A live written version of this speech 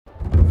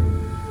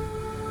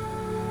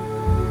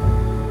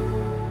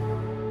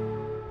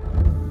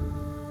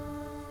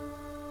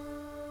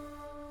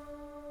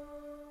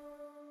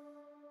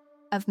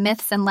of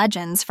myths and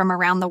legends from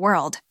around the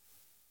world.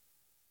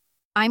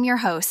 I'm your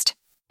host,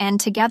 and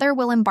together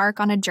we'll embark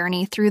on a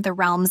journey through the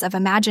realms of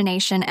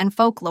imagination and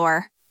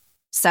folklore.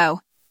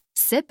 So,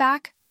 sit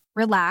back,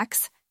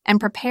 relax, and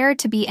prepare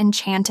to be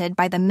enchanted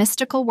by the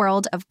mystical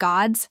world of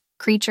gods,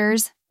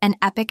 creatures, and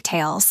epic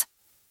tales.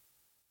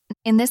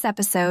 In this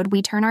episode,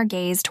 we turn our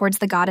gaze towards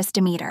the goddess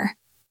Demeter,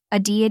 a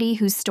deity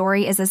whose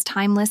story is as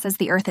timeless as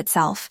the earth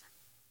itself.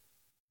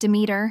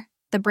 Demeter,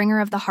 the bringer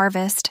of the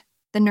harvest,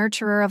 the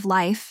nurturer of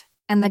life,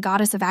 and the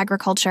goddess of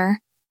agriculture,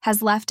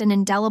 has left an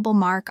indelible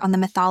mark on the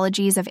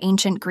mythologies of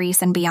ancient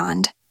Greece and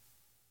beyond.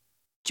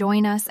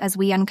 Join us as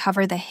we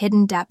uncover the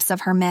hidden depths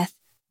of her myth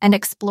and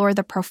explore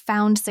the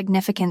profound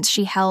significance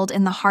she held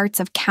in the hearts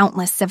of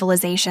countless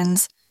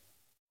civilizations.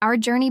 Our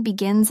journey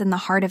begins in the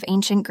heart of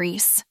ancient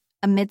Greece,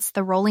 amidst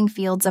the rolling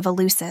fields of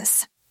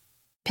Eleusis.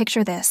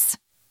 Picture this: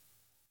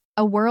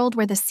 a world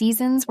where the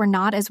seasons were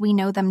not as we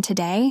know them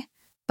today,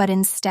 but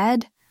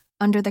instead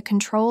under the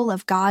control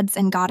of gods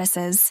and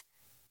goddesses.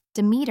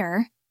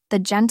 Demeter, the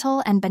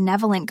gentle and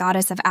benevolent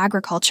goddess of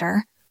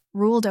agriculture,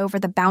 ruled over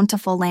the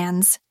bountiful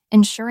lands,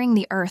 ensuring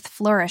the earth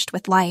flourished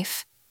with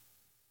life.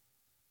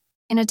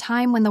 In a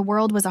time when the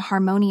world was a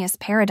harmonious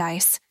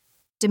paradise,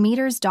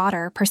 Demeter's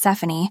daughter,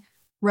 Persephone,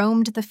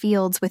 roamed the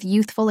fields with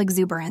youthful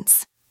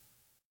exuberance.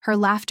 Her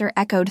laughter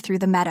echoed through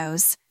the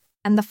meadows,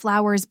 and the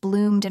flowers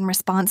bloomed in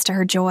response to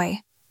her joy.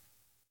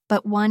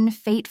 But one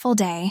fateful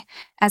day,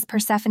 as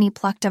Persephone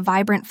plucked a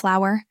vibrant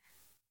flower,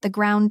 the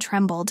ground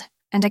trembled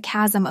and a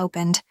chasm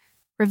opened,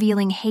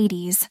 revealing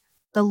Hades,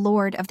 the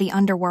lord of the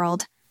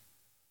underworld.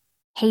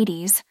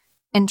 Hades,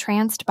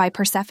 entranced by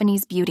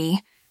Persephone's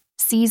beauty,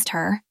 seized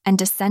her and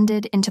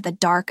descended into the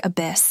dark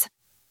abyss.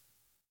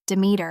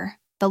 Demeter,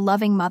 the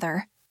loving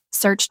mother,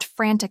 searched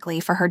frantically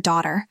for her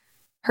daughter,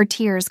 her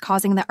tears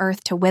causing the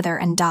earth to wither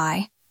and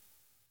die.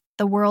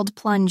 The world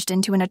plunged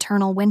into an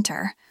eternal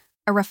winter,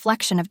 a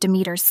reflection of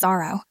Demeter's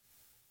sorrow.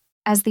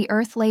 As the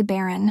earth lay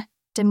barren,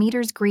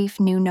 Demeter's grief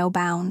knew no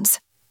bounds.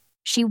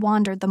 She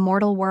wandered the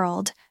mortal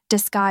world,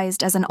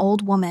 disguised as an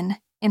old woman,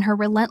 in her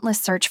relentless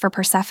search for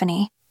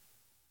Persephone.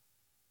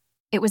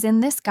 It was in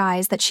this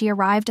guise that she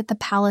arrived at the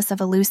palace of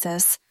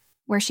Eleusis,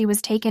 where she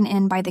was taken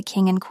in by the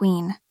king and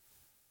queen.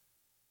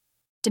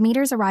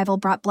 Demeter's arrival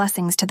brought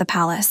blessings to the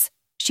palace.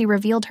 She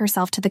revealed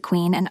herself to the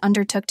queen and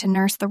undertook to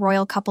nurse the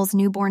royal couple's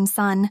newborn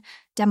son,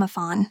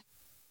 Demeter.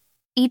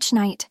 Each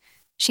night,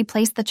 she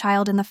placed the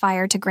child in the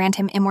fire to grant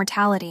him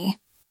immortality,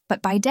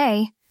 but by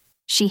day,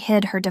 she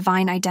hid her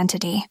divine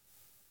identity.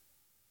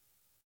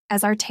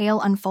 As our tale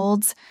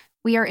unfolds,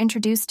 we are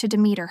introduced to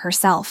Demeter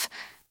herself,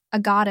 a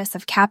goddess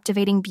of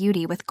captivating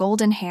beauty with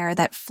golden hair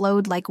that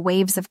flowed like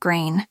waves of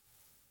grain.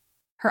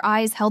 Her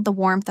eyes held the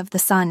warmth of the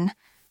sun,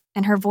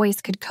 and her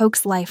voice could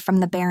coax life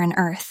from the barren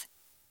earth.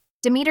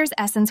 Demeter's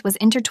essence was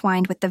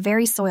intertwined with the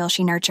very soil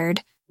she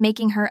nurtured,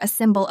 making her a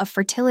symbol of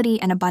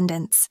fertility and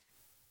abundance.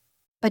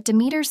 But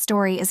Demeter's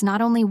story is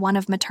not only one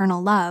of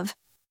maternal love,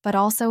 but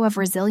also of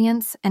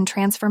resilience and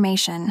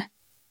transformation.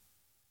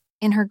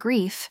 In her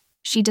grief,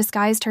 she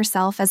disguised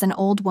herself as an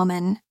old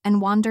woman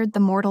and wandered the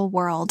mortal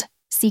world,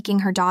 seeking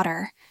her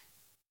daughter.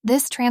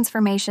 This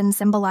transformation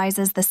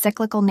symbolizes the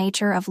cyclical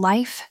nature of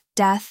life,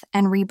 death,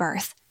 and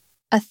rebirth,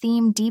 a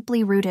theme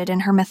deeply rooted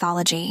in her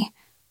mythology.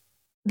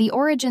 The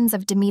origins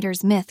of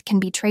Demeter's myth can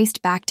be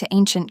traced back to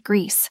ancient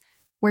Greece,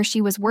 where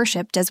she was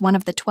worshipped as one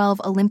of the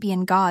 12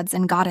 Olympian gods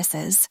and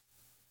goddesses.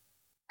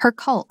 Her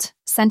cult,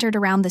 centered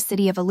around the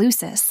city of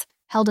Eleusis,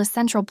 held a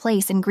central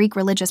place in Greek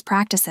religious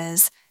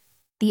practices.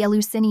 The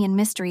Eleusinian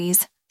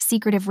mysteries,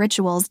 secretive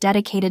rituals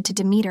dedicated to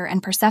Demeter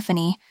and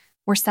Persephone,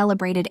 were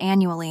celebrated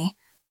annually,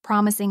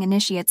 promising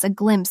initiates a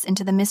glimpse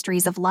into the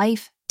mysteries of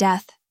life,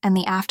 death, and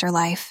the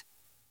afterlife.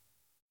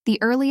 The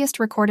earliest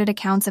recorded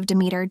accounts of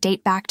Demeter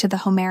date back to the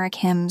Homeric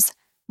hymns,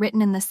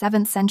 written in the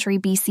 7th century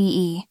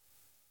BCE.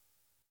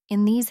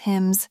 In these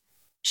hymns,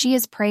 she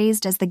is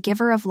praised as the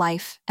giver of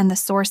life and the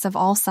source of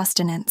all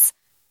sustenance.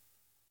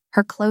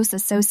 Her close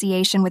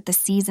association with the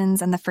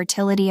seasons and the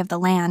fertility of the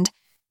land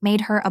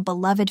made her a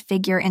beloved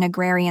figure in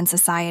agrarian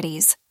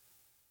societies.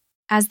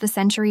 As the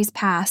centuries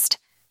passed,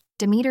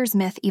 Demeter's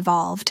myth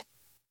evolved,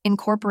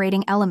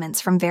 incorporating elements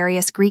from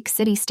various Greek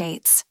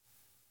city-states.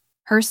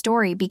 Her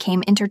story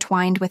became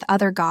intertwined with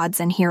other gods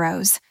and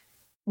heroes,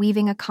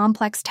 weaving a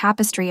complex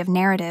tapestry of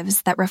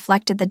narratives that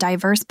reflected the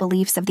diverse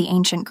beliefs of the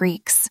ancient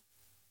Greeks.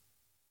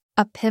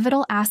 A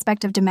pivotal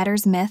aspect of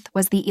Demeter's myth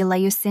was the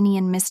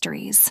Eleusinian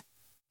mysteries,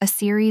 a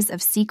series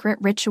of secret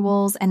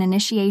rituals and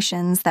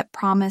initiations that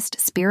promised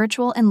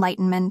spiritual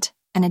enlightenment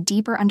and a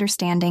deeper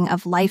understanding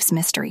of life's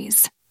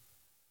mysteries.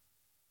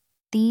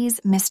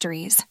 These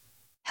mysteries,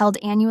 held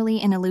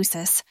annually in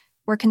Eleusis,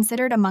 were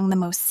considered among the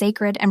most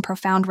sacred and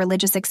profound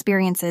religious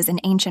experiences in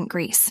ancient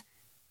Greece.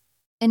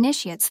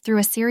 Initiates, through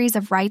a series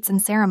of rites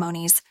and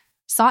ceremonies,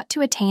 sought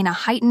to attain a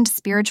heightened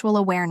spiritual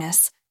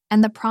awareness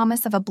and the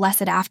promise of a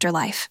blessed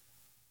afterlife.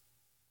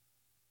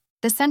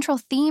 The central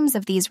themes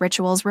of these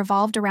rituals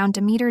revolved around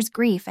Demeter's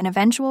grief and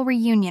eventual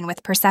reunion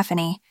with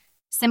Persephone,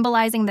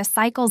 symbolizing the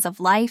cycles of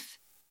life,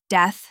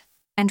 death,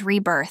 and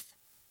rebirth.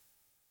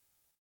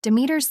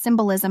 Demeter's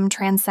symbolism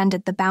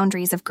transcended the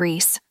boundaries of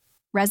Greece,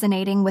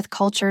 resonating with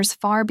cultures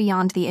far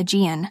beyond the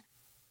Aegean.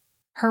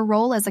 Her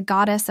role as a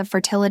goddess of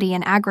fertility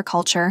and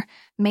agriculture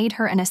made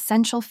her an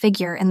essential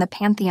figure in the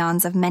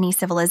pantheons of many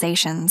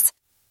civilizations.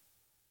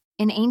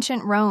 In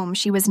ancient Rome,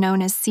 she was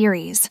known as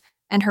Ceres,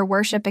 and her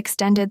worship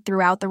extended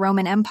throughout the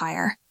Roman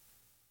Empire.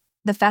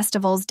 The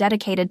festivals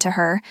dedicated to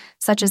her,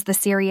 such as the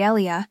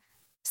Cerealia,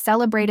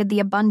 celebrated the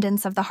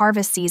abundance of the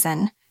harvest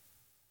season.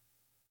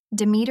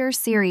 Demeter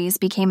Ceres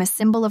became a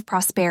symbol of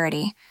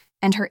prosperity,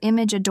 and her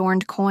image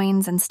adorned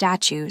coins and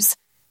statues.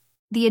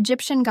 The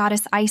Egyptian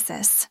goddess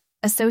Isis,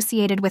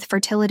 associated with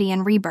fertility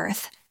and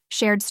rebirth,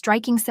 shared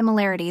striking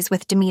similarities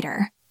with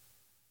Demeter.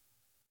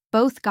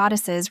 Both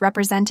goddesses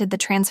represented the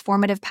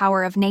transformative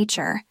power of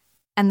nature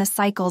and the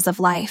cycles of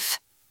life.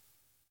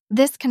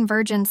 This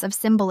convergence of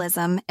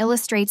symbolism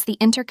illustrates the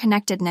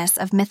interconnectedness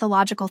of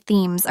mythological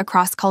themes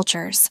across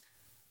cultures.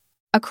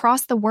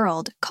 Across the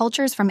world,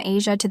 cultures from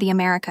Asia to the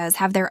Americas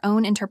have their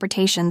own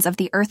interpretations of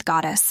the earth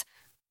goddess,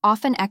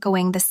 often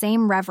echoing the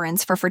same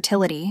reverence for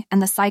fertility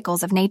and the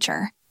cycles of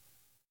nature.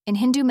 In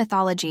Hindu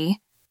mythology,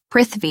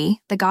 Prithvi,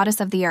 the goddess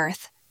of the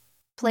earth,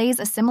 plays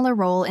a similar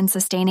role in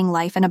sustaining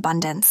life and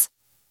abundance.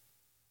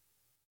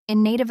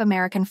 In Native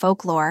American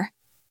folklore,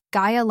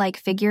 Gaia-like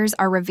figures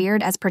are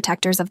revered as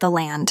protectors of the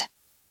land.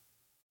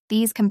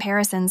 These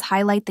comparisons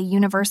highlight the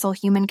universal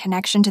human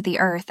connection to the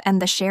earth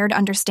and the shared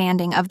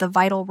understanding of the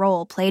vital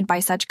role played by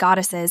such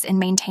goddesses in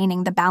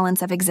maintaining the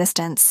balance of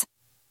existence.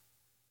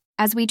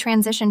 As we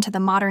transition to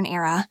the modern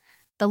era,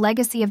 the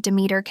legacy of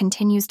Demeter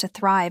continues to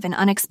thrive in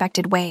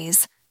unexpected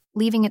ways,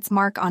 leaving its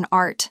mark on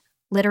art,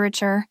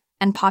 literature,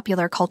 and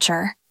popular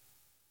culture.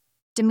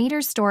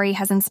 Demeter's story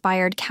has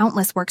inspired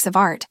countless works of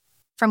art,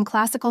 from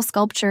classical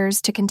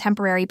sculptures to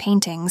contemporary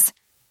paintings.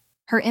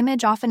 Her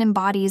image often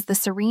embodies the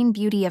serene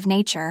beauty of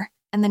nature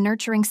and the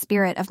nurturing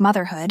spirit of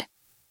motherhood.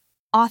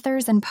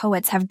 Authors and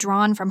poets have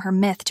drawn from her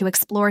myth to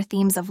explore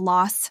themes of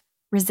loss,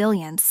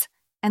 resilience,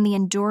 and the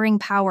enduring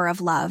power of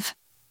love.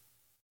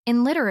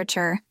 In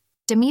literature,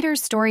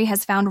 Demeter's story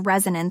has found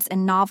resonance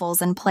in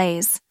novels and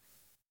plays.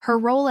 Her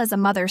role as a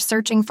mother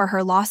searching for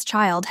her lost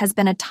child has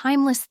been a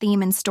timeless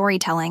theme in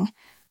storytelling,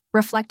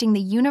 reflecting the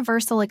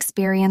universal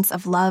experience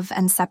of love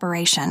and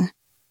separation.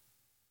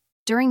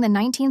 During the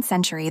 19th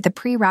century, the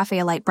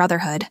Pre-Raphaelite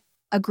Brotherhood,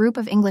 a group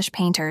of English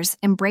painters,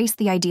 embraced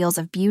the ideals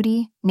of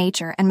beauty,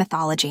 nature, and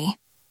mythology.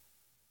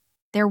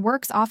 Their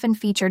works often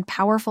featured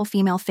powerful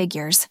female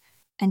figures,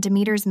 and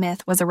Demeter's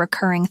myth was a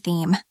recurring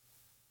theme.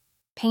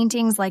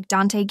 Paintings like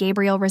Dante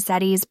Gabriel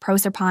Rossetti's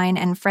Proserpine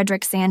and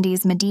Frederick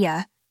Sandy's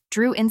Medea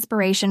drew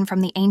inspiration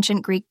from the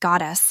ancient Greek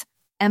goddess,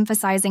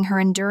 emphasizing her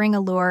enduring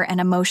allure and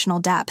emotional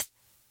depth.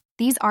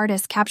 These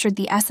artists captured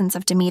the essence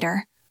of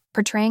Demeter,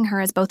 portraying her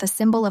as both a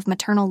symbol of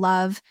maternal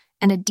love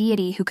and a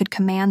deity who could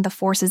command the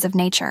forces of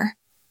nature.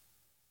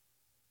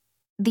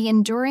 The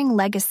enduring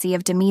legacy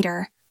of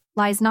Demeter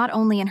lies not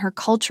only in her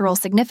cultural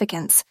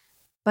significance,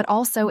 but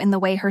also in the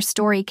way her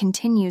story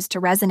continues to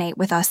resonate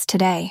with us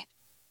today.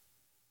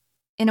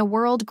 In a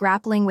world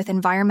grappling with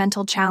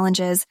environmental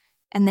challenges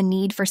and the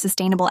need for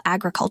sustainable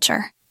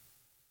agriculture,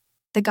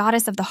 the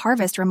goddess of the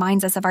harvest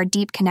reminds us of our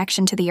deep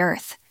connection to the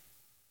earth.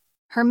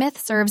 Her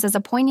myth serves as a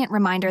poignant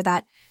reminder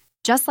that,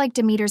 just like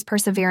Demeter's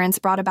perseverance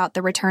brought about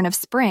the return of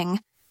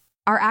spring,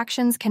 our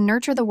actions can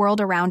nurture the world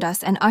around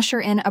us and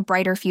usher in a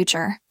brighter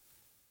future.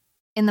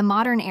 In the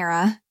modern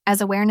era,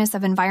 as awareness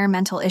of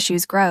environmental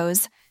issues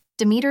grows,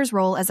 Demeter's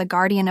role as a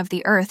guardian of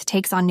the earth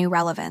takes on new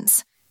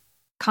relevance.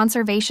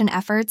 Conservation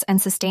efforts and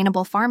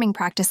sustainable farming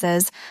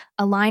practices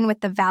align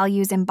with the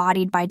values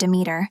embodied by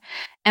Demeter,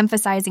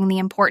 emphasizing the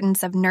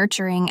importance of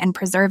nurturing and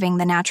preserving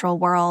the natural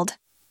world.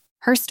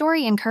 Her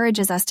story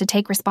encourages us to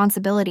take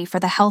responsibility for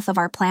the health of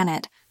our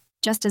planet,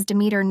 just as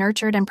Demeter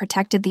nurtured and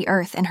protected the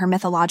earth in her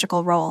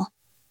mythological role.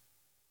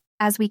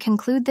 As we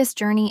conclude this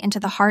journey into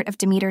the heart of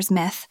Demeter's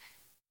myth,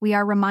 we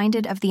are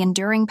reminded of the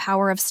enduring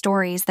power of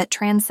stories that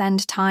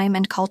transcend time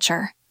and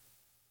culture.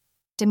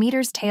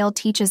 Demeter's tale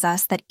teaches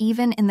us that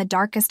even in the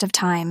darkest of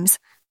times,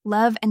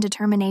 love and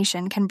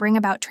determination can bring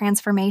about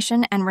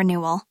transformation and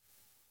renewal.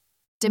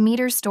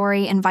 Demeter's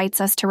story invites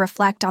us to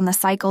reflect on the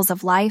cycles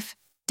of life,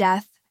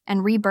 death,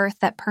 and rebirth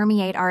that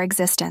permeate our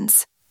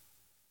existence.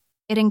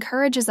 It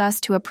encourages us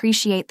to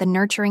appreciate the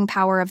nurturing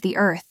power of the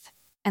earth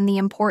and the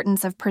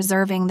importance of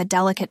preserving the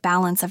delicate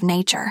balance of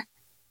nature.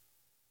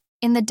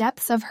 In the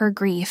depths of her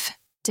grief,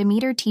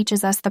 Demeter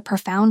teaches us the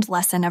profound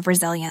lesson of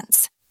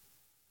resilience.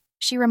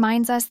 She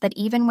reminds us that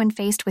even when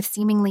faced with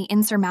seemingly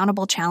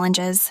insurmountable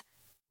challenges,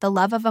 the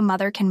love of a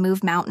mother can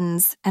move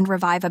mountains and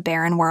revive a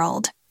barren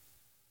world.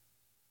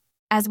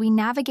 As we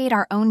navigate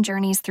our own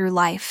journeys through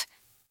life,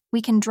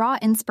 we can draw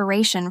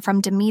inspiration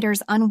from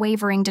Demeter's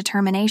unwavering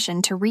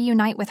determination to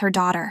reunite with her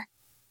daughter.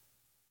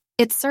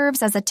 It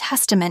serves as a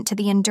testament to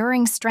the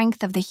enduring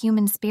strength of the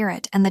human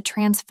spirit and the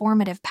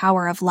transformative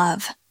power of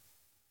love.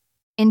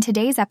 In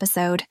today's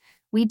episode,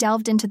 we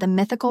delved into the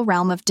mythical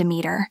realm of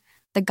Demeter,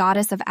 the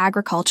goddess of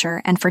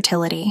agriculture and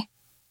fertility.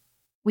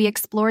 We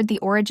explored the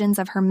origins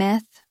of her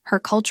myth, her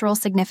cultural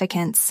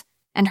significance,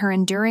 and her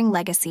enduring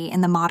legacy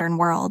in the modern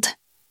world.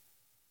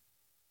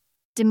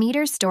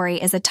 Demeter's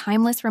story is a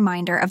timeless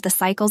reminder of the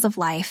cycles of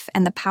life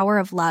and the power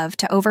of love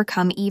to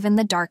overcome even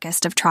the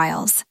darkest of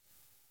trials.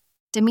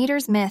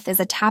 Demeter's myth is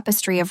a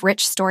tapestry of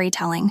rich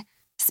storytelling,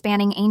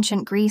 spanning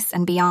ancient Greece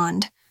and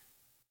beyond.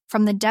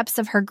 From the depths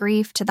of her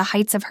grief to the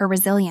heights of her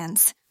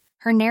resilience,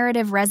 her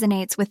narrative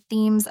resonates with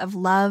themes of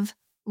love,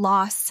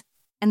 loss,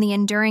 and the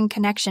enduring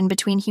connection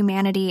between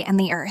humanity and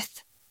the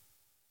earth.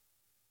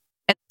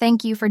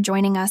 Thank you for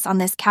joining us on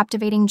this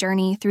captivating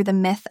journey through the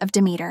myth of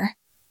Demeter.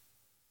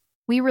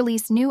 We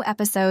release new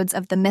episodes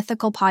of the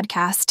Mythical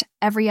Podcast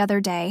every other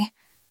day,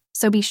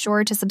 so be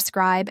sure to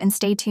subscribe and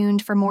stay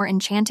tuned for more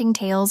enchanting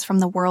tales from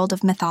the world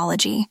of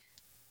mythology.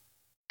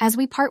 As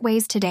we part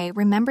ways today,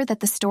 remember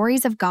that the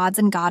stories of gods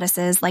and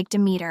goddesses like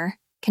Demeter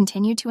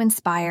continue to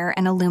inspire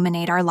and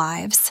illuminate our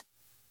lives.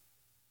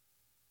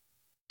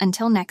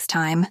 Until next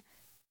time,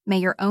 may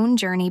your own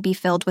journey be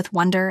filled with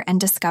wonder and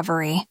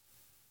discovery.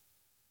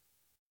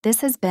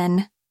 This has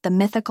been the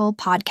Mythical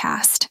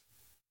Podcast.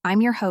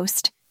 I'm your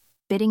host,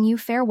 bidding you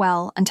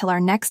farewell until our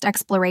next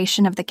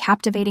exploration of the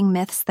captivating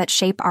myths that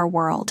shape our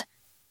world.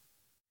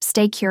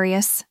 Stay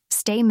curious,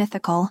 stay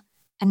mythical,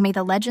 and may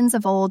the legends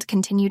of old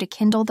continue to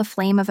kindle the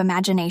flame of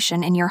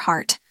imagination in your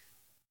heart.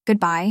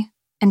 Goodbye,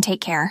 and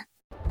take care.